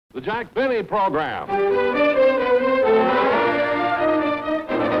The Jack Benny Program. Oh,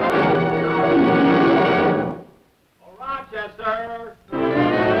 Rochester!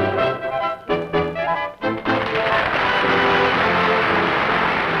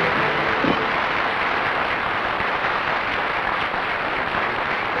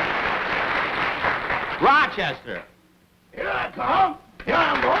 Rochester! Here I come. Here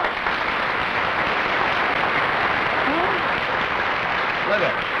I am, boy. Look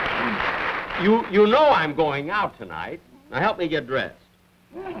at it. You know I'm going out tonight. Now help me get dressed.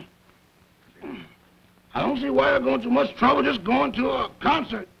 I don't see why you're going through much trouble just going to a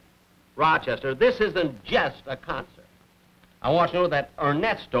concert. Rochester, this isn't just a concert. I want you to know that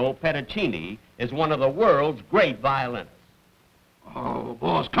Ernesto Petticini is one of the world's great violinists. Oh,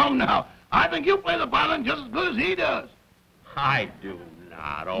 boss, come now. I think you play the violin just as good as he does. I do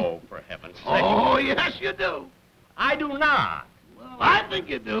not. Oh, for heaven's sake. Oh, yes, you do. I do not. Well, I think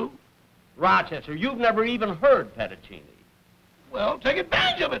you do. Rochester, you've never even heard Petticini. Well, take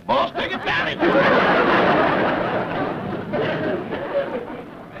advantage of it, boss. Take advantage of it.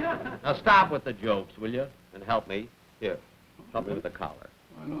 Now stop with the jokes, will you? And help me. Here, help me with the collar.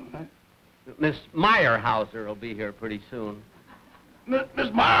 I know, right? Miss Meyerhauser will be here pretty soon. Miss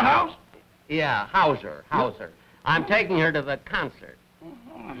Meyerhouse? Yeah, Hauser. I'm taking her to the concert.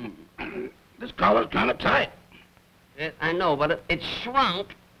 This collar's kind of tight. I know, but it's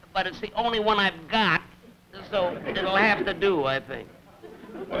shrunk, but it's the only one I've got, so it'll have to do, I think.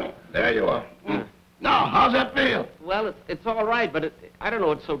 Well, there you are. Now, how's that feel? Well, it's all right, but I don't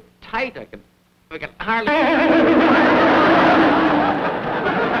know, it's so tight I can hardly...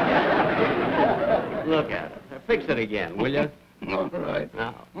 Look at it. Fix it again, will you? All right.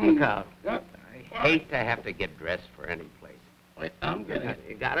 Now, look out. I hate to have to get dressed for any place. Wait, I'm getting it.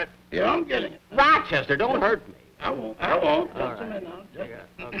 You got it? Yeah, I'm getting it. Rochester, don't hurt me. I won't. All Just a right. minute now.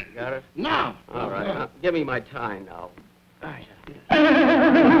 Okay, got it? Now. All right. Now, give me my tie now. Rochester,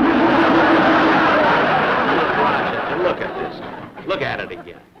 look at this. Look at it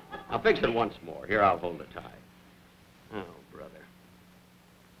again. Now fix it once more. Here, I'll hold the tie. Oh, brother.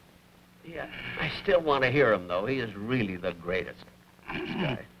 Yeah, I still want to hear him, though. He is really the greatest. This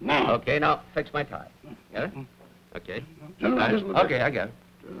guy. Now. Okay, now fix my tie. Got it? Okay. Turn around just a little bit. Okay, I got it.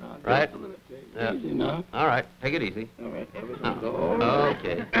 Turn around Right. just a little bit. Yeah. Easy now. All right, take it easy. All right, everything Now. go. All right.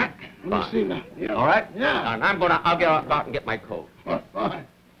 Okay. Let me Fine. see now. Yeah. All right? Yeah. And I'll get out and get my coat. Fine.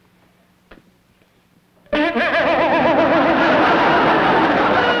 I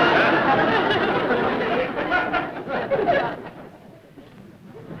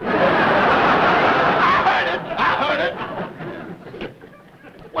heard it.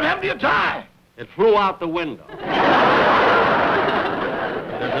 What happened to your tie? It flew out the window.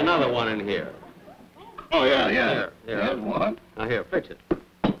 There's another one in here. Oh, yeah. Here. There's one. Now, here, fix it.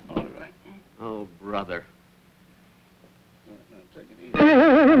 All right. Oh, brother. Now, take it easy.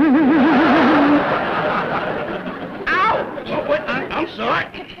 Ow! Oh, wait, I'm sorry.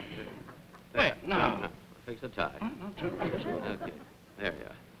 Wait, now. Now, fix the tie. Now, turn around just a little. Okay. There you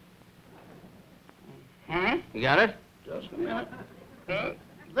are. Huh? You got it? Just a minute. There.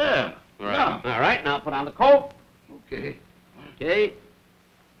 All right. All right, now put on the coat. Okay. Okay.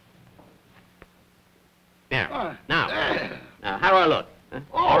 There. Now. There. Now, how do I look? Huh?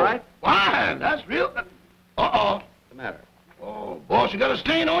 Oh, All right? fine. That's real. Uh-oh. What's the matter? Oh, boss, you got a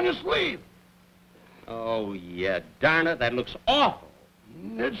stain on your sleeve. Oh, yeah, darn it, that looks awful.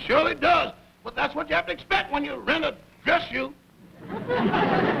 It surely does. But that's what you have to expect when you rent a dress shoe.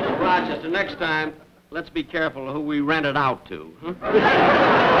 Rochester, next time, let's be careful who we rent it out to. Huh?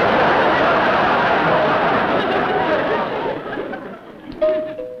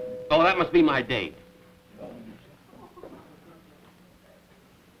 Oh, that must be my date.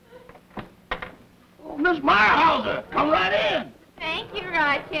 Oh, Miss Meyerhauser, come right in. Thank you,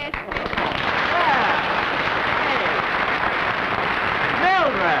 Rochester.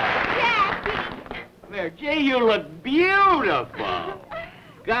 Mildred! Jackie. There, gee, you look beautiful.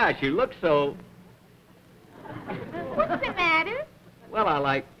 Gosh, you look so... What's the matter? Well, I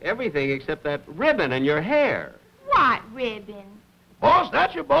like everything except that ribbon in your hair. What ribbon? Boss,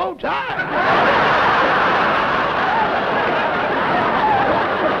 that's your bow tie.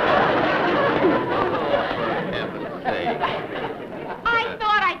 I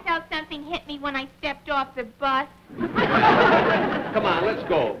thought I felt something hit me when I stepped off the bus. Come on, let's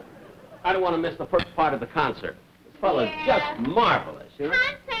go. I don't want to miss the first part of the concert. This fellow's just marvelous, you know?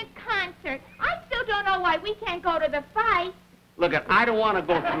 Concert. I still don't know why we can't go to the fight. Look, I don't want to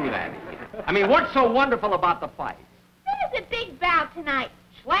go through that. I mean, what's so wonderful about the fight? There's a big bout tonight.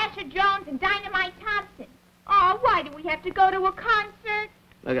 Slasher Jones and Dynamite Thompson. Oh, why do we have to go to a concert?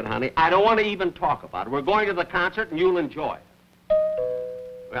 Look at, honey, I don't want to even talk about it. We're going to the concert, and you'll enjoy it.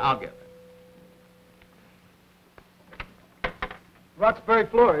 Well, I'll get it. Roxbury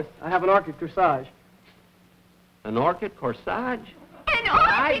florist. I have an orchid corsage. An orchid corsage? An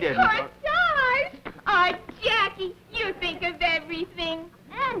I orchid didn't. corsage! Oh, Jackie, you think of everything.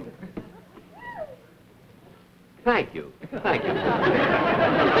 Thank you. Thank you.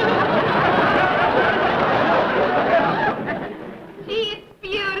 Gee, it's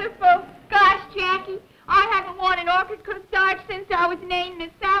beautiful. Gosh, Jackie, I haven't worn an orchid corsage since I was named Miss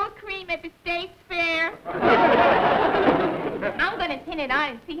Sour Cream at the State Fair. I'm going to pin it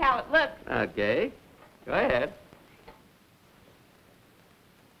on and see how it looks. Okay. Go ahead.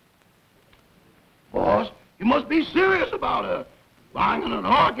 Boss, you must be serious about buying an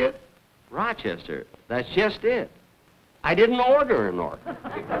orchid. Rochester, that's just it. I didn't order an orchid.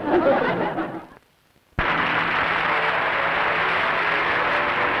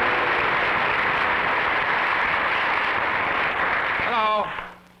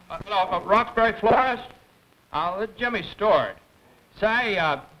 Hello, Roxbury florist? This is Jimmy Stewart. Say,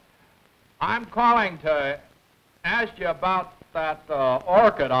 I'm calling to ask you about that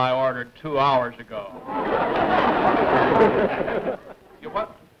orchid I ordered 2 hours ago. You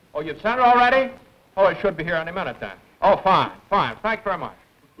what? Oh, you've sent it already? Oh, it should be here any minute then. Oh, fine, fine. Thanks very much.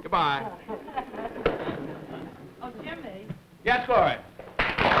 Goodbye. Oh, Jimmy. Yes, Gloria.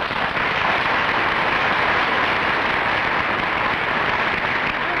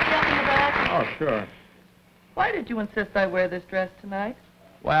 Oh, sure. Why did you insist I wear this dress tonight?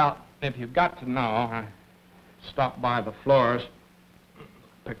 Well, if you've got to know, I stopped by the florist,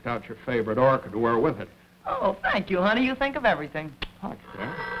 picked out your favorite orchid to wear with it. Oh, thank you, honey. You think of everything. Okay.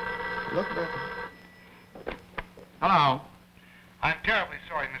 Look at it. Hello. I'm terribly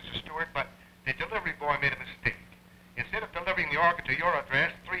sorry, Mr. Stewart, but the delivery boy made a mistake. Instead of delivering the orchid to your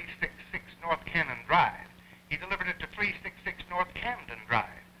address, 366 North Cannon Drive, he delivered it to 366 North Camden Drive.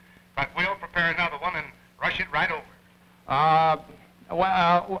 But we'll prepare another one and rush it right over.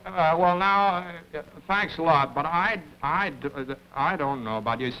 Well, now, thanks a lot, but I don't know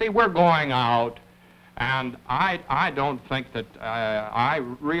about you. See, we're going out, and I don't think that, I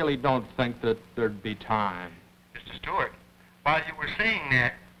really don't think that there'd be time. Mr. Stewart, while you were saying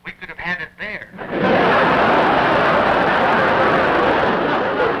that, we could have had it there.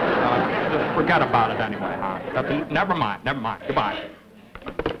 Just forget about it anyway, huh? Never mind. Goodbye.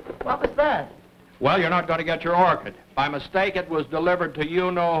 What was that? Well, you're not going to get your orchid. By mistake, it was delivered to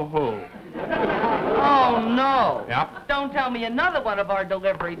you-know-who. Oh, no. Yep. Don't tell me another one of our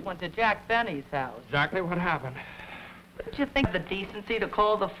deliveries went to Jack Benny's house. Exactly what happened. Didn't you think of the decency to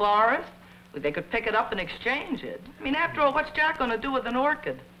call the florist? Well, they could pick it up and exchange it. I mean, after all, what's Jack going to do with an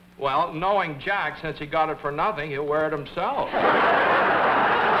orchid? Well, knowing Jack, since he got it for nothing, he'll wear it himself.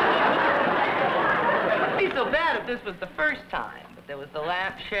 It wouldn't be so bad if this was the first time. But there was the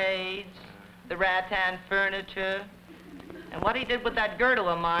lampshades, the rattan furniture, and what he did with that girdle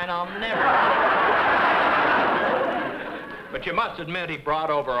of mine, I'll never... But you must admit he brought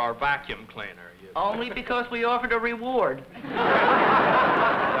over our vacuum cleaner. Only because we offered a reward.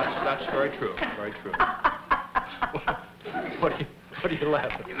 That's very true, very true. What are you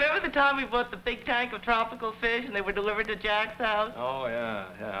laughing? You remember the time we bought the big tank of tropical fish and they were delivered to Jack's house? Oh,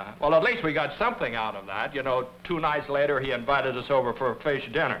 yeah. Well, at least we got something out of that. You know, 2 nights later, he invited us over for a fish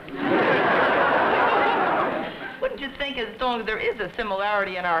dinner. Wouldn't you think, as long as there is a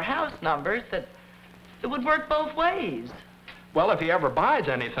similarity in our house numbers, that it would work both ways? Well, if he ever buys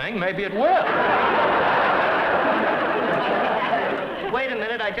anything, maybe it will. Wait a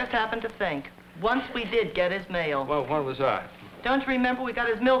minute, I just happened to think. Once we did get his mail. Well, what was that? Don't you remember we got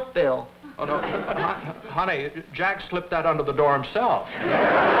his milk bill? Oh, no. Honey, Jack slipped that under the door himself.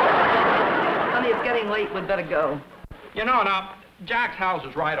 Honey, it's getting late. We'd better go. You know, now, Jack's house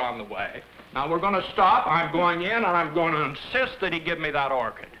is right on the way. Now, we're going to stop. I'm going in, and I'm going to insist that he give me that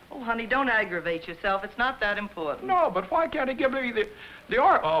orchid. Oh, honey, don't aggravate yourself. It's not that important. No, but why can't he give me the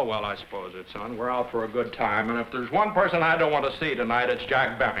orchid? Oh, well, I suppose it's, son. We're out for a good time, and if there's one person I don't want to see tonight, it's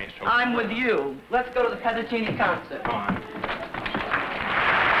Jack Benny. So... I'm with you. Let's go to the Pedicini concert. Come on.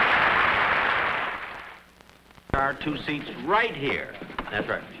 There are 2 seats right here. That's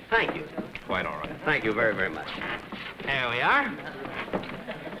right. Thank you. Quite all right. Thank you very, very much. There we are.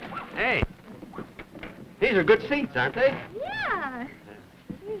 Hey. These are good seats, aren't they? Yeah.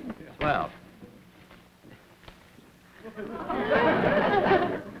 Well.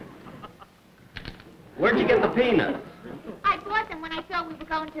 Where'd you get the peanuts? I bought them when I saw we were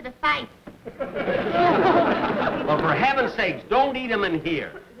going to the fight. Well, for heaven's sakes, don't eat them in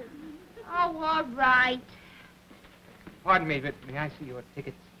here. Oh, all right. Pardon me, but may I see your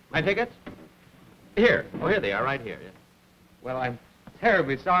tickets? My tickets? Here. Oh, here they are, right here. Yeah. Well, I'm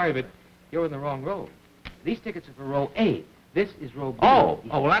terribly sorry, but you're in the wrong row. These tickets are for row A. This is row B. Oh,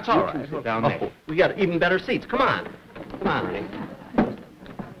 well, that's all You right. two sit down there. Oh, we got even better seats. Come on. Come on, honey.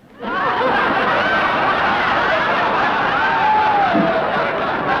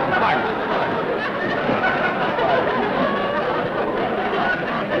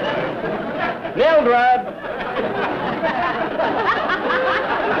 Mildred!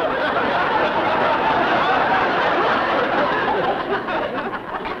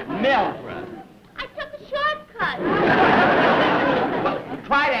 Mildred. I took a shortcut. Well,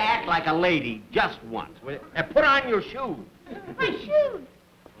 try to act like a lady just once. And put on your shoes. My shoes.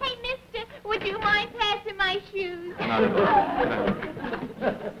 Hey, mister, would you mind passing my shoes?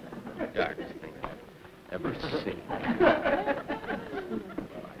 Darkest thing I've ever seen.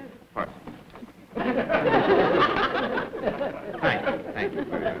 Thank you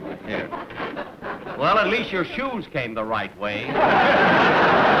very much. Here. Well, at least your shoes came the right way. I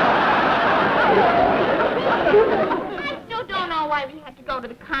still don't know why we had to go to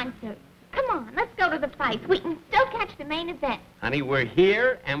the concert. Come on, let's go to the fights. We can still catch the main event. Honey, we're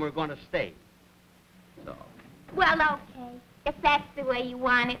here and we're going to stay. So. Well, okay, if that's the way you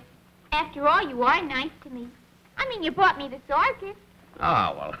want it. After all, you are nice to me. I mean, you bought me this orchid.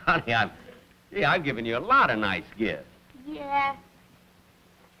 Oh, well, honey, I've given you a lot of nice gifts. Yeah.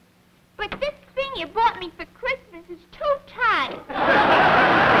 But this thing you bought me for Christmas is too tight.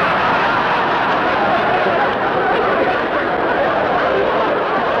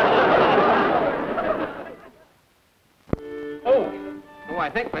 Oh, I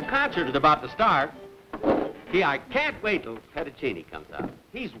think the concert is about to start. Gee, I can't wait till Fettuccine comes out.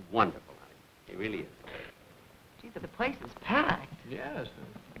 He's wonderful, honey. He really is. Gee, but the place is packed. Yes,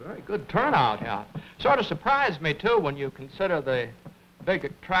 a very good turnout here. Sort of surprised me, too, when you consider the big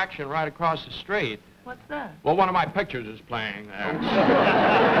attraction right across the street. What's that? Well, one of my pictures is playing there.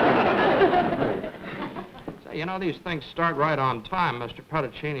 Say, you know, these things start right on time. Mr.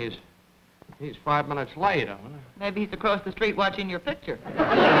 Fettuccine's, he's 5 minutes late. Maybe he's across the street watching your picture.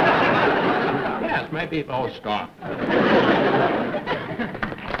 Yes, maybe it all stopped.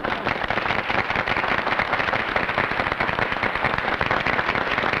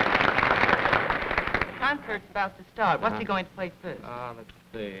 Concert's about to start. What's he going to play first? Let's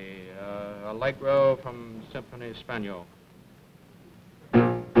see. Allegro from Symphony Espagnole.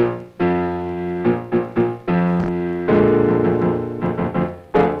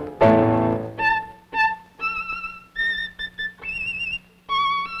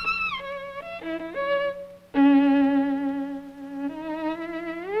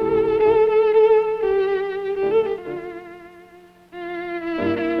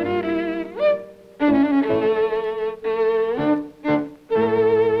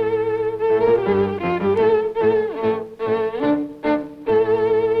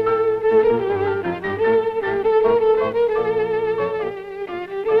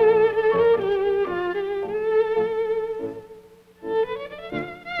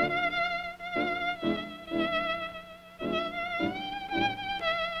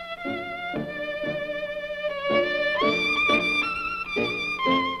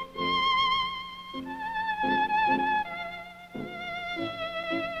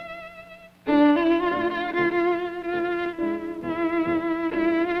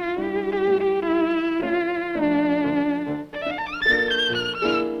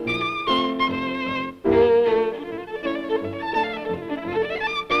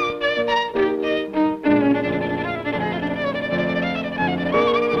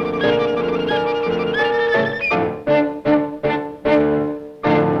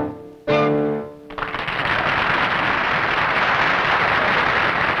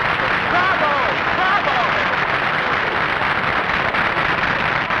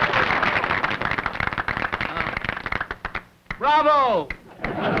 Bravo!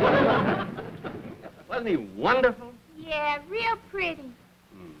 Wasn't he wonderful? Yeah, real pretty.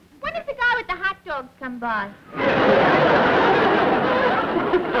 When does the guy with the hot dogs come by?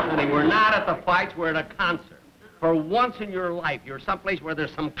 Honey, we're not at the fights, we're at a concert. For once in your life, you're someplace where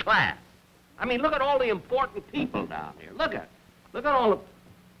there's some class. I mean, look at all the important people down here. Look at all the...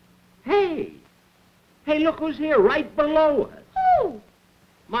 Hey! Hey, look who's here, right below us. Who?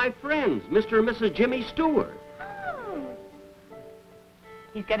 My friends, Mr. and Mrs. Jimmy Stewart. Oh.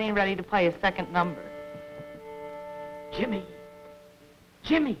 He's getting ready to play his second number. Jimmy.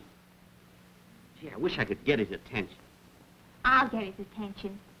 Jimmy. Gee, I wish I could get his attention. I'll get his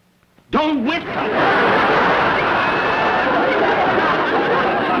attention. Don't whistle!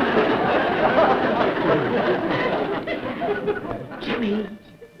 Jimmy!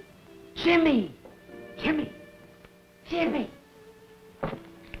 Jimmy! Jimmy! Jimmy!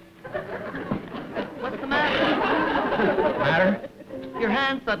 What's the matter? Matter? Your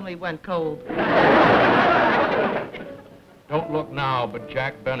hand suddenly went cold. Don't look now, but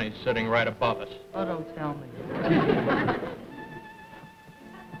Jack Benny's sitting right above us. Oh, don't tell me.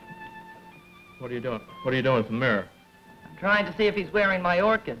 What are you doing? What are you doing with the mirror? I'm trying to see if he's wearing my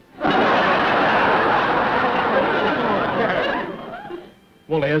orchid.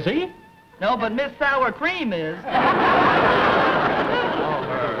 Well, is he? No, but Miss Sour Cream is. Oh,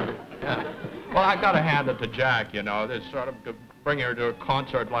 her. Yeah. Well, I gotta hand it to Jack, you know. This sort of to bring her to a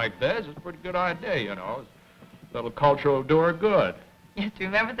concert like this is a pretty good idea, you know. A little culture will do her good. Yes, you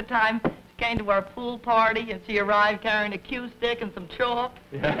remember the time she came to our pool party and she arrived carrying a cue stick and some chalk?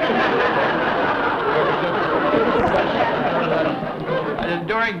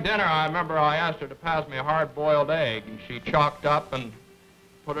 During dinner, I remember I asked her to pass me a hard-boiled egg, and she chalked up and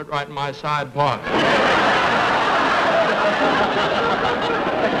put it right in my side pocket.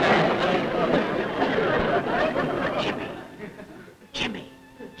 Jimmy!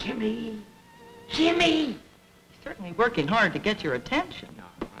 Jimmy! Jimmy! He's certainly working hard to get your attention.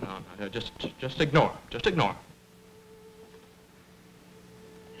 No, just ignore. Just ignore.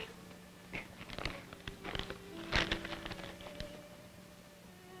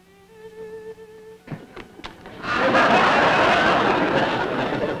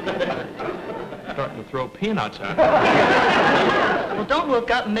 Starting to throw peanuts at her. Well, don't look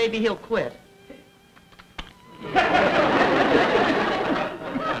up and maybe he'll quit.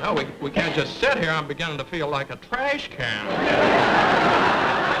 No, we can't just sit here. I'm beginning to feel like a trash can.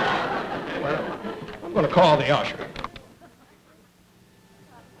 Well, I'm going to call the usher.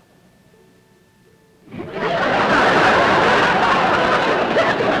 No,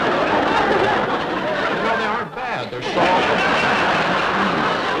 they aren't bad. They're soft.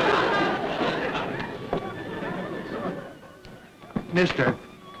 Mister,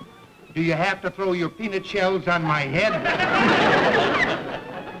 do you have to throw your peanut shells on my head?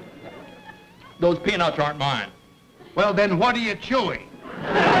 Those peanuts aren't mine. Well, then what are you chewing?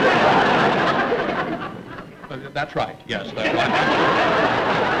 That's right. Yes, that's right.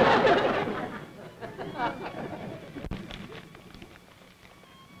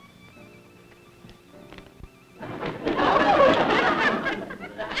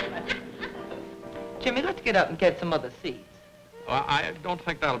 Jimmy, let's get up and get some other seats. Well, I don't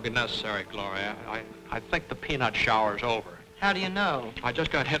think that'll be necessary, Gloria. I think the peanut shower's over. How do you know? I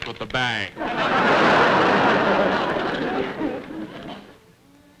just got hit with the bang.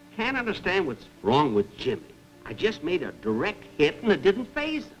 Can't understand what's wrong with Jimmy. I just made a direct hit and it didn't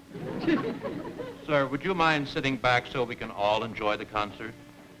faze him. Sir, would you mind sitting back so we can all enjoy the concert?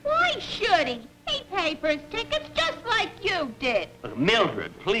 Why should he? He paid for his tickets just like you did.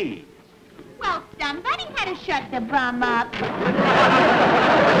 Mildred, please. Well, somebody had to shut the bum up.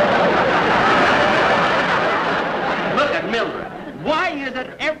 Look at Mildred. Why is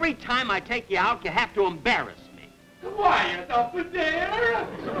it every time I take you out, you have to embarrass me? Quiet up there.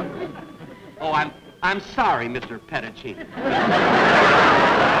 Oh, I'm sorry, Mr. Petticini.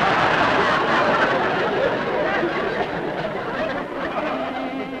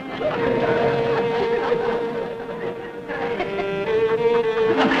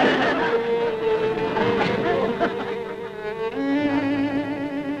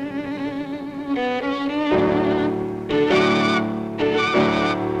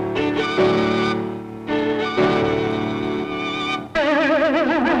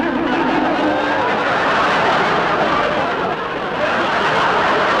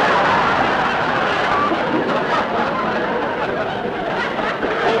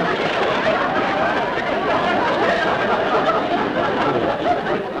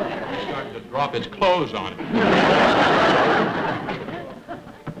 His clothes on him.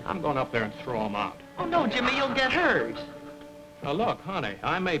 I'm going up there and throw him out. Oh, no, Jimmy, you'll get hurt. Now, look, honey,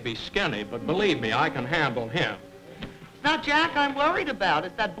 I may be skinny, but believe me, I can handle him. It's not Jack I'm worried about.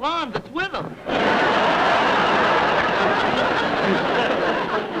 It's that blonde that's with him.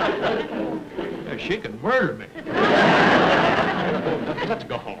 Yeah, she can murder me. Let's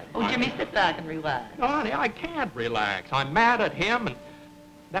go home. Oh, Jimmy, sit back and relax. No, honey, I can't relax. I'm mad at him, and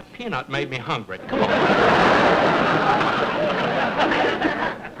that peanut made me hungry. Come on.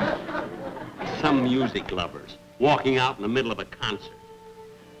 Some music lovers walking out in the middle of a concert.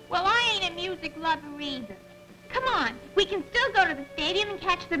 Well, I ain't a music lover either. Come on, we can still go to the stadium and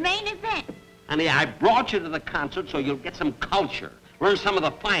catch the main event. Honey, I brought you to the concert so you'll get some culture, learn some of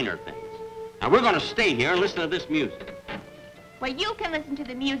the finer things. Now, we're going to stay here and listen to this music. Well, you can listen to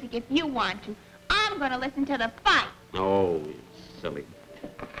the music if you want to. I'm going to listen to the fight. Oh, silly.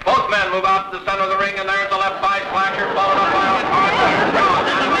 Both men move out to the center of the ring, and there's the left side flasher, followed up by a hard right. John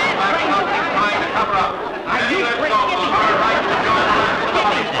Dynamite backing up, he's trying to cover up. And he lets go from hard right to John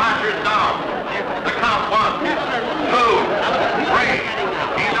Dynamite. Flasher's down. The count, 1, 2, 3.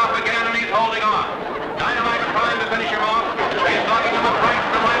 He's up again, and he's holding on. Dynamite trying to finish him off. He's knocking him up right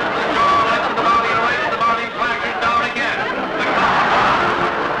to left to the jaw, left to the body, and right to the body. Flasher's down again. The count,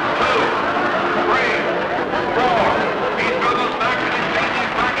 1, 2, 3, 4. He struggles back to his feet.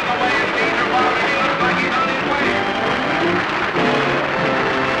 He's backing away. His knees are wobbling. He looks like he's on his way.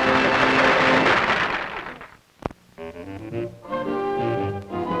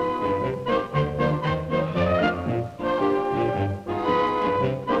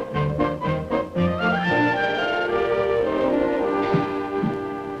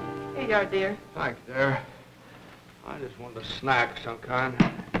 Here you are, dear. Thanks, dear. I just wanted a snack of some kind.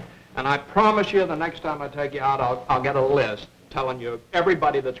 And I promise you the next time I take you out, I'll get a list telling you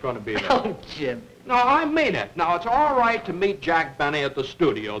everybody that's going to be there. Oh, Jimmy. No, I mean it. Now, it's all right to meet Jack Benny at the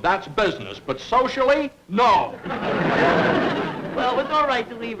studio. That's business. But socially, no. Well, it was all right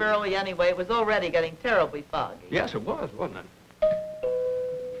to leave early anyway. It was already getting terribly foggy. Yes, it was, wasn't it?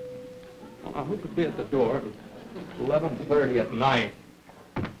 Well, now, who could be at the door at 11:30 at night?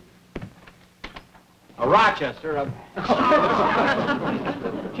 Rochester.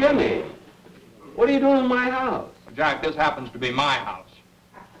 Jimmy, what are you doing in my house? Jack, this happens to be my house.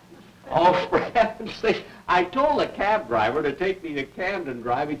 Oh, for heaven's sake, I told the cab driver to take me to Camden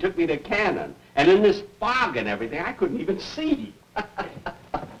Drive. He took me to Cannon. And in this fog and everything, I couldn't even see.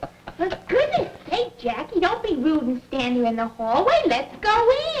 For goodness sake, Jackie, don't be rude and stand here in the hallway. Let's go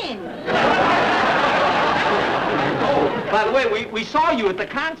in. Oh, by the way, we saw you at the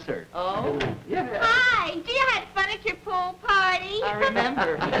concert. Oh? Yeah. Hi, do you have fun at your pool party? I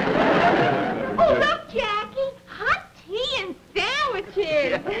remember. Oh, look, Jackie, hot tea and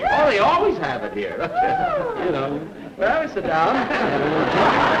sandwiches. Oh, they always have it here. You know. Well, sit down.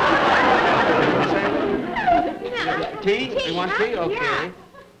 Tea? You want tea? Okay. Yeah.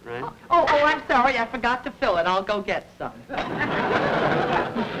 Right. Oh, I'm sorry. I forgot to fill it. I'll go get some.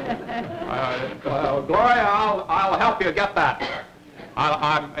 Gloria, I'll help you get that.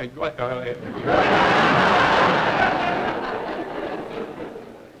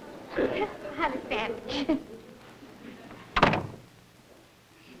 Have a sandwich.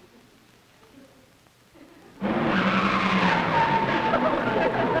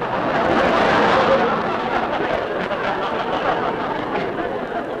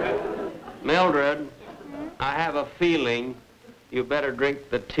 Mildred, I have a feeling you better drink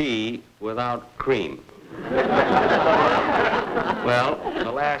the tea without cream. Well,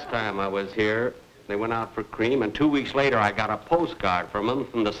 the last time I was here, they went out for cream, and 2 weeks later I got a postcard from them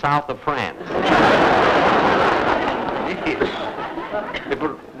from the south of France. If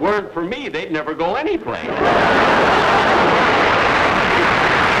it weren't for me, they'd never go anyplace.